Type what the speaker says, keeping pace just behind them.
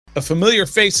A familiar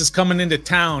face is coming into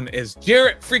town as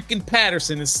Jarret freaking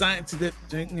Patterson is signed to the...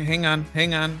 Hang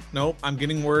on. Nope, I'm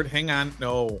getting word. Hang on.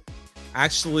 No.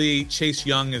 Actually, Chase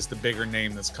Young is the bigger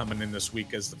name that's coming in this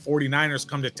week as the 49ers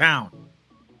come to town.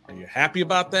 Are you happy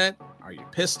about that? Are you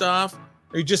pissed off? Or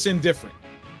are you just indifferent?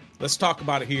 Let's talk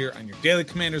about it here on your Daily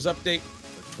Commanders Update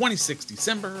for 26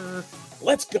 December.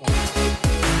 Let's go.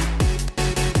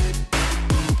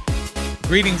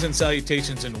 Greetings and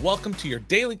salutations, and welcome to your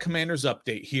Daily Commanders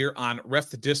Update here on Ref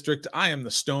the District. I am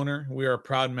the Stoner. We are a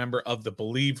proud member of the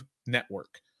Believe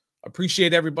Network.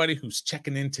 Appreciate everybody who's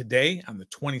checking in today on the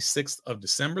 26th of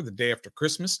December, the day after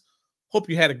Christmas. Hope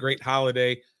you had a great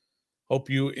holiday. Hope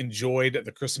you enjoyed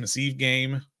the Christmas Eve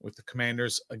game with the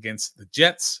Commanders against the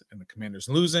Jets and the Commanders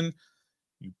losing.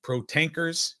 You pro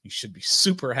tankers, you should be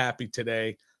super happy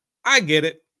today. I get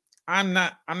it. I'm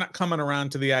not coming around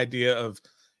to the idea of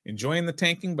enjoying the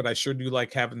tanking, but I sure do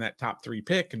like having that top 3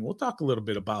 pick, and we'll talk a little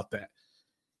bit about that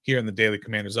here in the Daily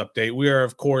Commanders Update. We are,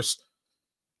 of course,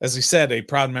 as I said, a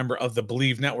proud member of the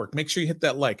Believe Network. Make sure you hit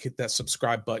that like, hit that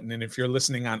subscribe button, and if you're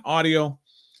listening on audio,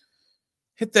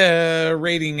 hit the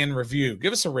rating and review.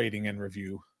 Give us a rating and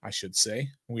review, I should say.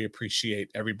 We appreciate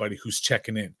everybody who's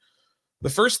checking in. The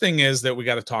first thing is that we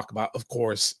got to talk about, of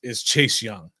course, is Chase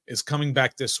Young is coming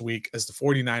back this week as the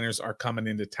 49ers are coming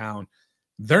into town.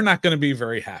 They're not going to be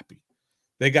very happy.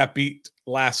 They got beat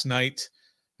last night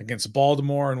against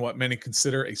Baltimore in what many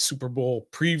consider a Super Bowl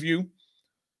preview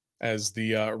as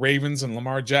the Ravens and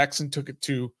Lamar Jackson took it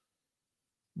to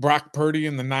Brock Purdy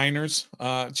and the Niners.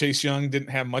 Chase Young didn't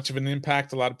have much of an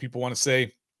impact. A lot of people want to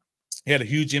say he had a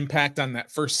huge impact on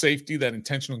that first safety, that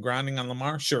intentional grounding on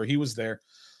Lamar. Sure, he was there.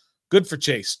 Good for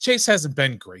Chase. Chase hasn't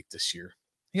been great this year.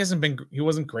 He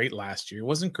wasn't great last year. He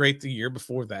wasn't great the year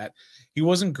before that. He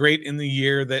wasn't great in the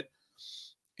year that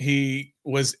he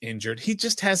was injured. He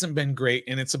just hasn't been great,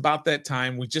 and it's about that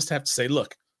time we just have to say,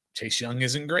 look, Chase Young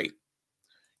isn't great.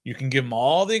 You can give him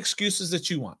all the excuses that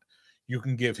you want. You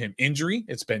can give him injury.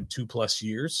 It's been 2+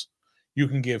 years. You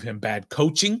can give him bad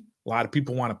coaching. A lot of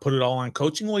people want to put it all on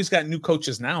coaching. Well, he's got new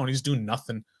coaches now, and he's doing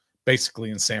nothing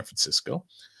basically in San Francisco.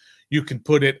 You can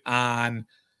put it on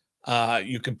a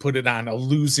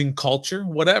losing culture,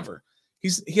 whatever.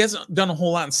 He hasn't done a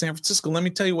whole lot in San Francisco. Let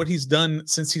me tell you what he's done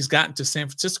since he's gotten to San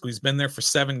Francisco. He's been there for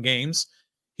 7 games.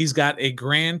 He's got a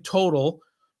grand total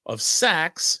of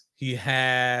sacks. He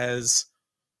has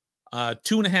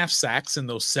 2.5 sacks in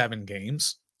those 7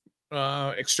 games.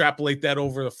 Extrapolate that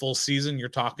over the full season, you're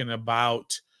talking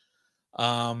about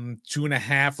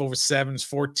 2.5 over 7 is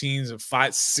 14,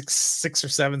 5, 6 or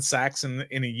 7 sacks in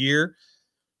a year.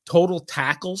 Total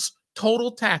tackles,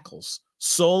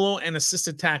 solo and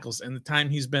assisted tackles in the time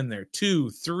he's been there. 2,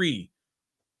 3,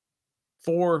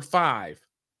 4, 5,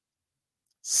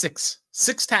 6.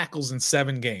 6 tackles in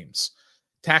 7 games.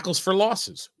 Tackles for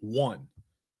losses, 1.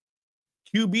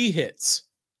 QB hits,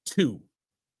 2.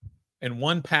 And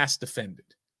 1 pass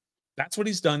defended. That's what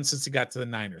he's done since he got to the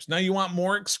Niners. Now you want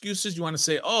more excuses? You want to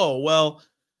say, oh, well,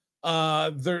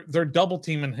 they're double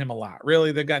teaming him a lot.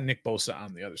 Really, they got Nick Bosa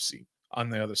on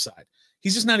the other side.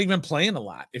 He's just not even playing a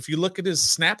lot. If you look at his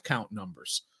snap count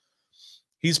numbers,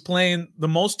 he's playing the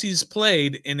most he's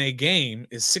played in a game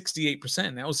is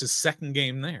 68%. That was his 2nd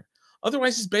game there.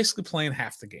 Otherwise, he's basically playing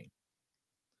half the game.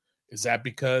 Is that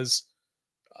because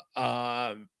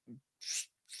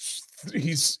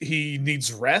he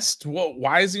needs rest? Well,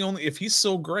 why is he only, if he's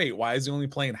so great, why is he only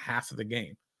playing half of the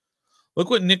game?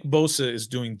 Look what Nick Bosa is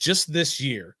doing just this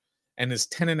year, and his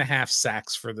 10.5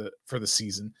 sacks for the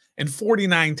season, and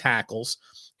 49 tackles,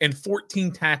 and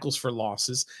 14 tackles for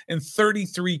losses, and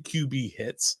 33 QB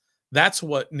hits. That's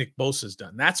what Nick Bosa's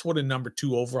done. That's what a number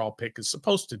 2 overall pick is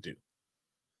supposed to do.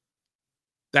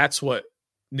 That's what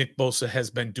Nick Bosa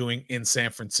has been doing in San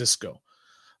Francisco.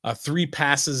 3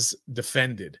 passes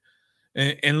defended.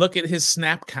 And look at his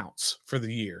snap counts for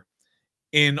the year.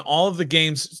 In all of the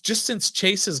games, just since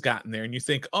Chase has gotten there, and you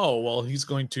think, oh, well, he's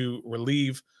going to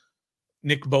relieve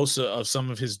Nick Bosa of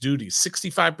some of his duties.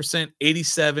 65%,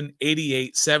 87,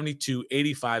 88, 72,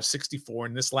 85, 64.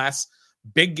 In this last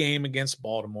big game against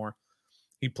Baltimore,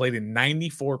 he played in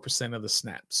 94% of the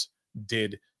snaps,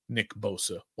 did Nick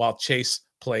Bosa, while Chase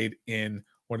played in,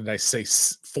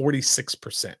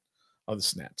 46% of the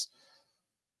snaps.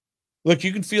 Look,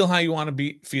 you can feel how you want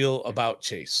to feel about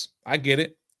Chase. I get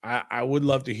it. I would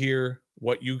love to hear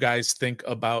what you guys think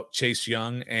about Chase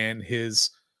Young and his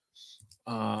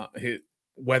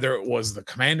whether it was the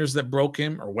Commanders that broke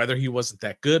him or whether he wasn't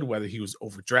that good, whether he was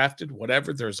overdrafted,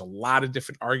 whatever. There's a lot of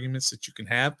different arguments that you can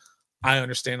have. I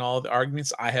understand all of the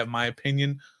arguments. I have my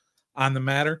opinion on the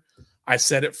matter. I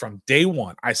said it from day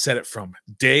one.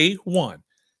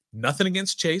 Nothing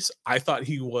against Chase. I thought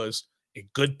he was a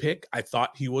good pick. I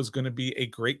thought he was going to be a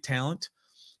great talent.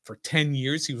 For 10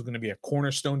 years, he was going to be a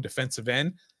cornerstone defensive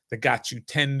end that got you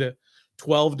 10 to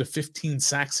 12 to 15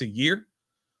 sacks a year.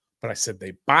 But I said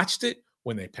they botched it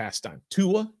when they passed on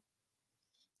Tua.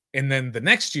 And then the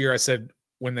next year I said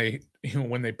when they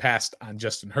passed on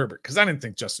Justin Herbert, because I didn't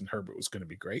think Justin Herbert was going to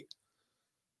be great.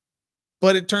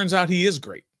 But it turns out he is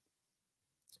great.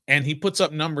 And he puts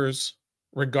up numbers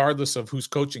regardless of who's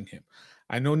coaching him.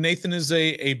 I know Nathan is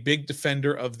a big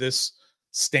defender of this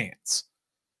stance.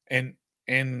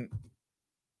 And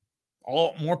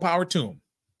all more power to him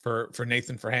for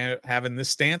Nathan for having this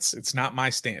stance. It's not my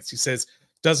stance. He says,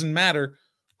 doesn't matter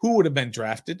who would have been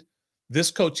drafted. This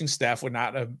coaching staff would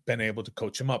not have been able to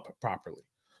coach him up properly.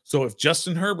 So if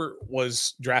Justin Herbert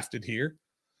was drafted here,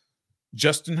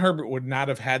 Justin Herbert would not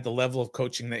have had the level of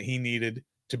coaching that he needed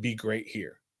to be great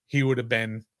here. He would have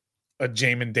been a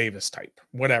Jamin Davis type,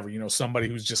 whatever, somebody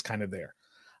who's just kind of there.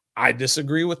 I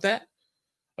disagree with that.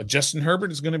 Justin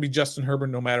Herbert is going to be Justin Herbert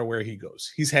no matter where he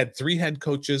goes. He's had 3 head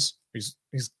coaches. He's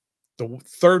the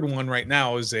third one right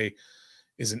now is an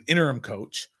interim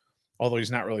coach, although he's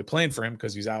not really playing for him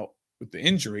because he's out with the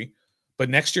injury. But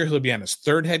next year he'll be on his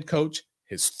 3rd head coach,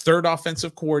 his 3rd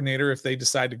offensive coordinator if they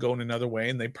decide to go in another way,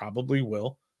 and they probably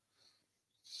will.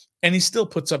 And he still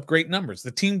puts up great numbers. The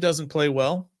team doesn't play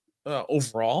well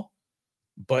overall,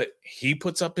 but he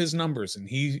puts up his numbers, and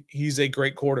he's a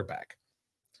great quarterback.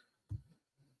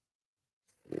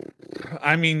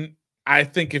 I mean, I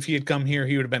think if he had come here,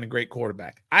 he would have been a great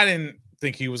quarterback. I didn't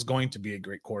think he was going to be a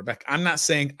great quarterback. I'm not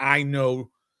saying I know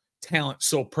talent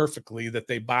so perfectly that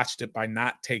they botched it by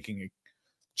not taking a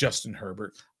Justin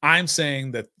Herbert. I'm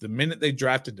saying that the minute they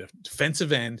drafted the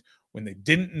defensive end, when they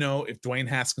didn't know if Dwayne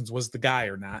Haskins was the guy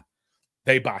or not,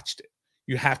 they botched it.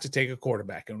 You have to take a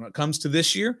quarterback. And when it comes to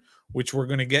this year, which we're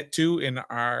going to get to in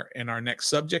our next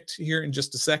subject here in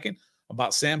just a second,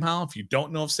 about Sam Howell. If you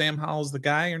don't know if Sam Howell is the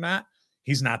guy or not,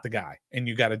 he's not the guy, and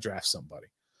you got to draft somebody.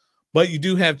 But you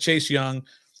do have Chase Young,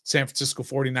 San Francisco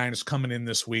 49ers coming in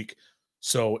this week.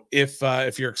 So if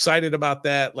you're excited about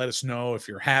that, let us know. If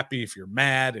you're happy, if you're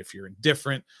mad, if you're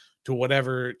indifferent to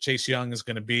whatever Chase Young is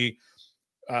going to be.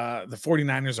 The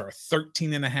 49ers are a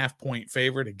 13.5-point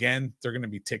favorite. Again, they're going to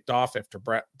be ticked off after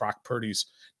Brock Purdy's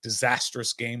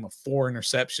disastrous game of 4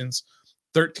 interceptions.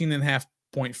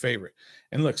 13.5-point favorite.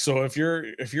 And look, so if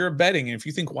you're betting and if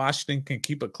you think Washington can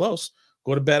keep it close,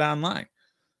 go to Bet Online.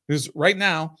 Because right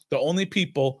now, the only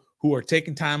people who are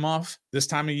taking time off this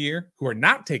time of year, who are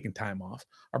not taking time off,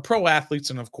 are pro athletes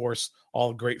and, of course,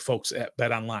 all great folks at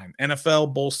Bet Online.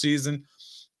 NFL, bowl season,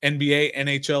 NBA,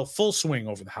 NHL, full swing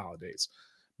over the holidays.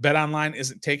 Bet Online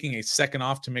isn't taking a second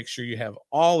off to make sure you have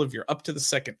all of your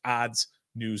up-to-the-second odds,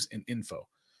 news, and info.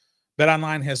 Bet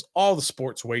Online has all the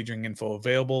sports wagering info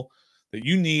available that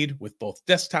you need with both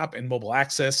desktop and mobile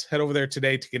access. Head over there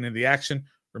today to get into the action.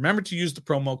 Remember to use the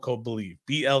promo code BELIEVE,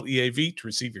 BLEAV, to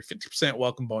receive your 50%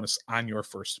 welcome bonus on your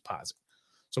first deposit.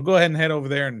 So go ahead and head over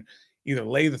there and either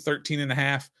lay the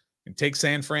 13.5 and take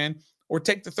San Fran, or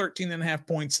take the 13.5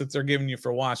 points that they're giving you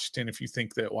for Washington if you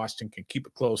think that Washington can keep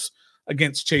it close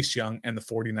against Chase Young and the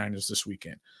 49ers this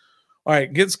weekend. All right,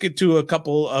 let's get to a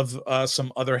couple of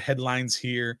some other headlines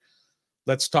here.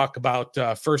 Let's talk about,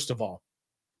 first of all,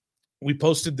 we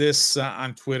posted this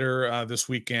on Twitter this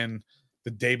weekend,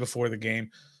 the day before the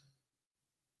game,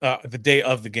 the day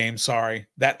of the game, sorry.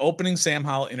 That opening Sam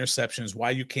Howell interception is why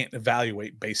you can't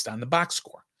evaluate based on the box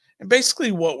score. And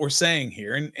basically what we're saying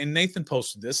here, and Nathan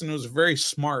posted this, and it was a very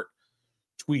smart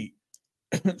tweet,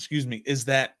 excuse me, is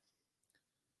that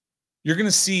you're going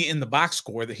to see in the box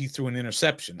score that he threw an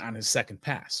interception on his second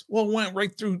pass. Well, it went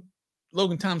right through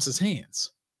Logan Thomas's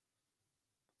hands.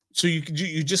 So you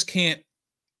just can't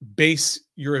base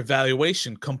your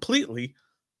evaluation completely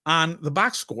on the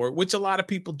box score, which a lot of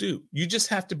people do. You just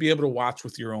have to be able to watch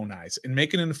with your own eyes and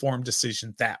make an informed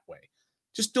decision that way.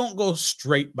 Just don't go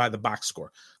straight by the box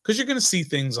score, because you're going to see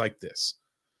things like this.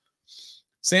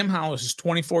 Sam Howell has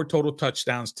 24 total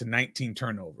touchdowns to 19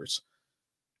 turnovers.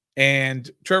 And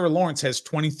Trevor Lawrence has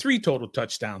 23 total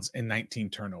touchdowns and 19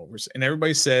 turnovers. And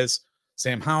everybody says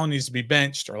Sam Howell needs to be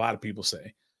benched, or a lot of people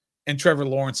say. And Trevor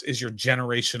Lawrence is your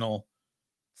generational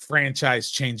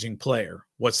franchise-changing player.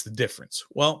 What's the difference?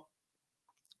 Well,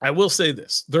 I will say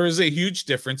this. There is a huge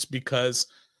difference because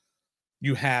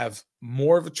you have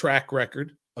more of a track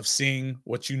record of seeing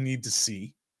what you need to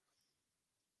see.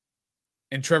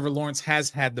 And Trevor Lawrence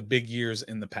has had the big years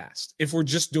in the past. If we're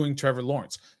just doing Trevor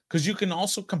Lawrence, because you can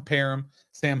also compare him,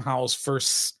 Sam Howell's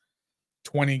first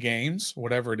 20 games,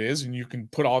 whatever it is, and you can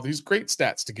put all these great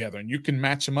stats together, and you can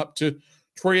match him up to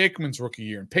Troy Aikman's rookie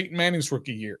year and Peyton Manning's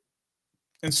rookie year.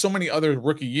 and so many other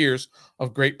rookie years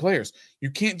of great players.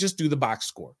 You can't just do the box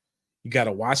score. You got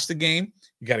to watch the game.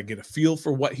 You got to get a feel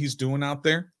for what he's doing out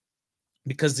there,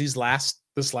 because this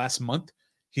last month,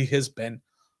 he has been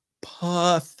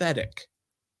pathetic.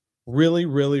 Really,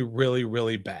 really, really,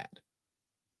 really bad.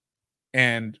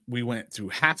 And we went through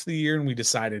half the year and we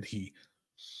decided he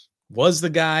was the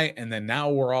guy. And then now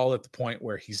we're all at the point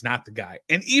where he's not the guy.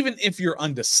 And even if you're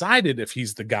undecided if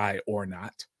he's the guy or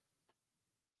not,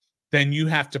 then you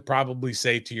have to probably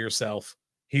say to yourself,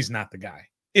 he's not the guy,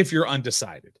 if you're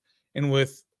undecided. And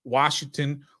with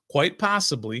Washington quite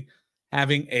possibly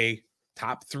having a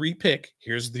top 3 pick,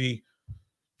 here's the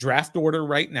draft order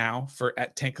right now for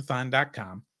at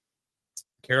tankathon.com.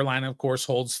 Carolina, of course,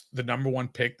 holds the number 1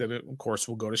 pick that, of course,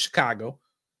 will go to Chicago.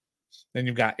 Then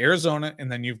you've got Arizona,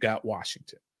 and then you've got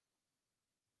Washington.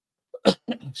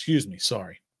 Excuse me,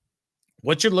 sorry.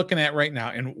 What you're looking at right now,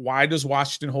 and why does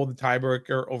Washington hold the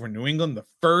tiebreaker over New England? The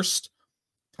first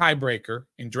tiebreaker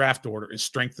in draft order is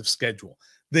strength of schedule.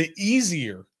 The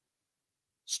easier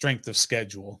strength of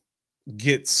schedule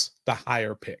gets the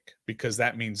higher pick, because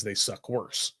that means they suck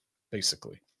worse,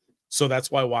 basically. So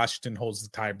that's why Washington holds the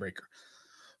tiebreaker.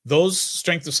 Those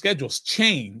strength of schedules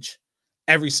change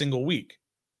every single week,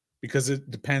 because it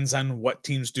depends on what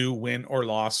teams do, win or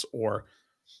loss, or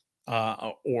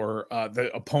the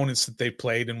opponents that they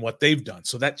played and what they've done.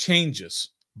 So that changes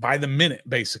by the minute,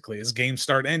 basically. As games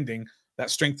start ending, that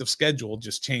strength of schedule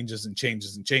just changes and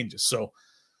changes and changes. So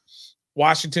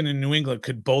Washington and New England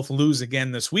could both lose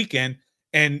again this weekend,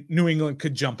 and New England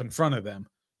could jump in front of them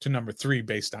to number 3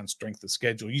 based on strength of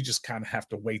schedule. You just kind of have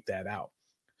to wait that out.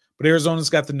 But Arizona's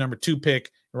got the number 2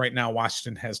 pick. Right now,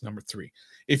 Washington has number 3.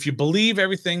 If you believe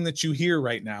everything that you hear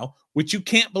right now, which you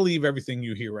can't believe everything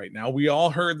you hear right now, we all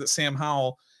heard that Sam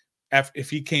Howell, if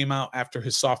he came out after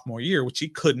his sophomore year, which he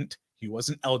couldn't, he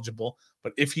wasn't eligible,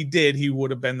 but if he did, he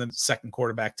would have been the second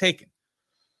quarterback taken.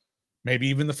 Maybe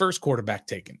even the first quarterback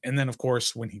taken. And then, of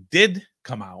course, when he did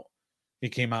come out, he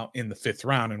came out in the 5th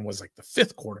round and was like the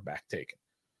 5th quarterback taken.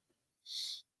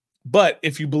 But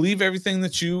if you believe everything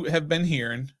that you have been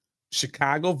hearing,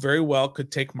 Chicago very well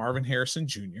could take Marvin Harrison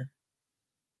Jr.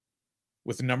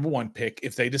 with the number 1 pick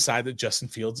if they decide that Justin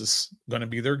Fields is going to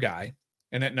be their guy.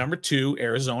 And at number 2,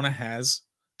 Arizona has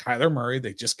Kyler Murray.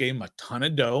 They just gave him a ton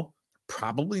of dough,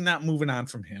 probably not moving on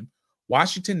from him.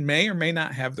 Washington may or may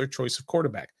not have their choice of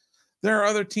quarterback. There are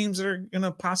other teams that are going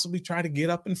to possibly try to get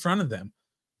up in front of them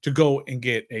to go and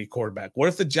get a quarterback. What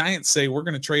if the Giants say, we're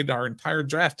going to trade our entire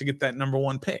draft to get that number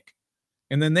 1 pick?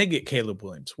 And then they get Caleb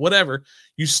Williams, whatever.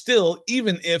 You still,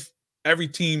 even if every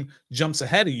team jumps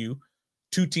ahead of you,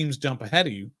 2 teams jump ahead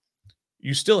of you,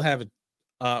 you still have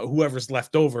whoever's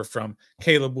left over from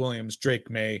Caleb Williams, Drake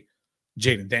May,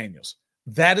 Jaden Daniels.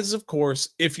 That is, of course,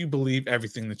 if you believe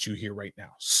everything that you hear right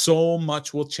now. So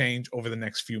much will change over the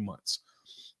next few months.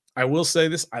 I will say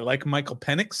this. I like Michael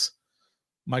Penix.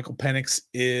 Michael Penix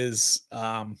is,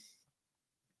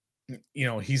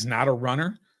 he's not a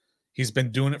runner. He's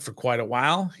been doing it for quite a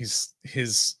while.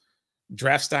 His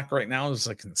draft stock right now is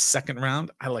like in the 2nd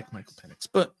round. I like Michael Penix,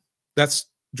 but that's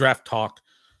draft talk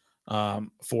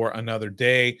for another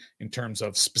day in terms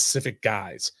of specific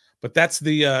guys. But that's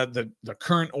the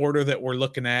current order that we're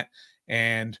looking at,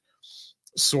 and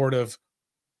sort of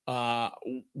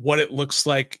what it looks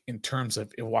like in terms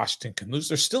of if Washington can lose.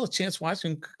 There's still a chance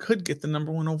Washington could get the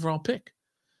number 1 overall pick.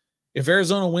 If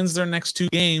Arizona wins their next 2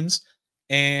 games,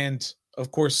 and of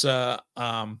course, who's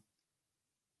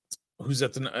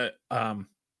at the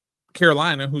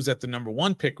Carolina, who's at the number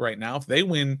 1 pick right now, if they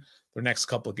win their next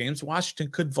couple of games,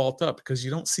 Washington could vault up, because you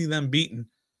don't see them beating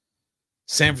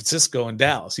San Francisco and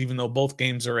Dallas, even though both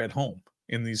games are at home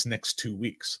in these next 2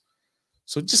 weeks.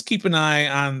 So just keep an eye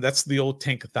on, that's the old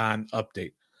Tankathon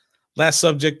update. Last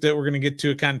subject that we're going to get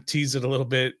to, kind of tease it a little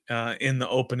bit in the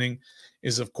opening,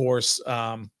 is, of course,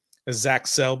 Zach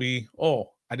Selby.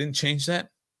 Oh, I didn't change that.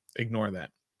 Ignore that.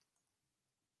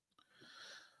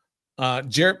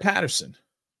 Jarret Patterson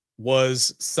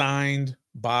was signed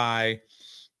by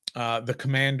the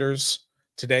Commanders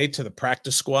today to the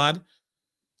practice squad.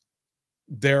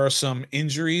 There are some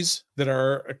injuries that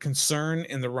are a concern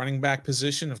in the running back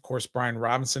position. Of course, Brian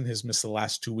Robinson has missed the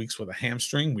last 2 weeks with a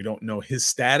hamstring. We don't know his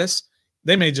status.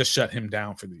 They may just shut him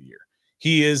down for the year.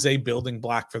 He is a building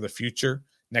block for the future.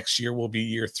 Next year will be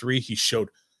year 3. He showed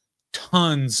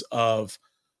tons of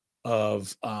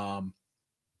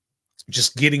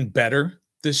just getting better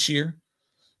this year.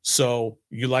 So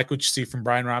you like what you see from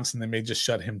Brian Robinson, they may just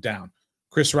shut him down.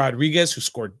 Chris Rodriguez, who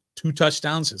scored 2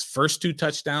 touchdowns, his first 2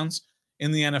 touchdowns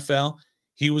in the NFL,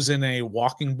 He was in a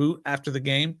walking boot after the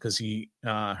game because he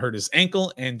hurt his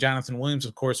ankle, and Jonathan Williams,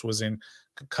 of course, was in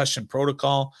concussion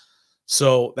protocol.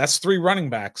 So that's 3 running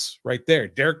backs right there.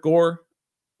 Derek Gore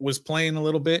was playing a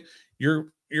little bit.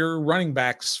 Your running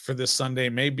backs for this Sunday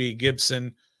may be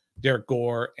Gibson, Derek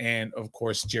Gore, and of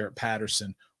course Jarret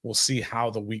Patterson. We'll see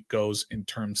how the week goes in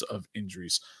terms of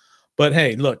injuries. But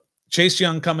hey, look, Chase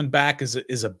Young coming back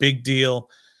is a big deal.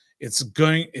 It's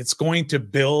going to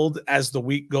build as the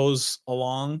week goes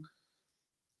along.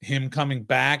 Him coming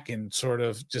back and sort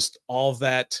of just all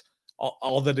that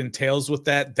entails with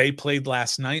that. They played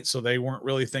last night, so they weren't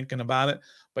really thinking about it.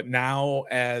 But now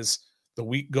as the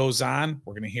week goes on,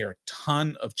 we're going to hear a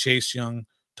ton of Chase Young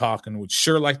talking. Would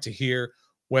sure like to hear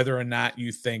whether or not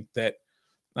you think that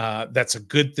that's a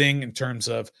good thing in terms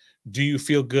of, do you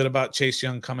feel good about Chase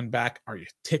Young coming back? Are you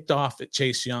ticked off at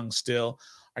Chase Young still?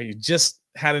 Are you just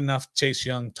had enough Chase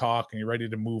Young talk and you're ready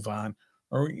to move on?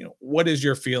 Or, what is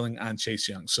your feeling on Chase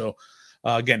Young? So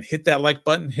again, hit that like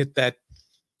button, hit that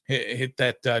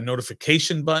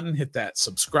notification button, hit that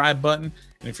subscribe button.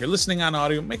 And if you're listening on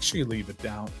audio, make sure you leave it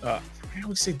down. I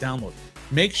always say download.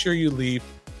 Make sure you leave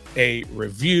a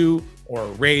review or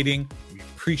a rating. We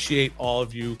appreciate all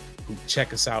of you who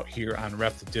check us out here on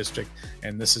Ref the District.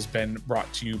 And this has been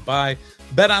brought to you by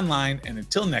Bet Online. And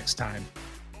until next time,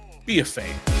 be a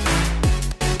fade.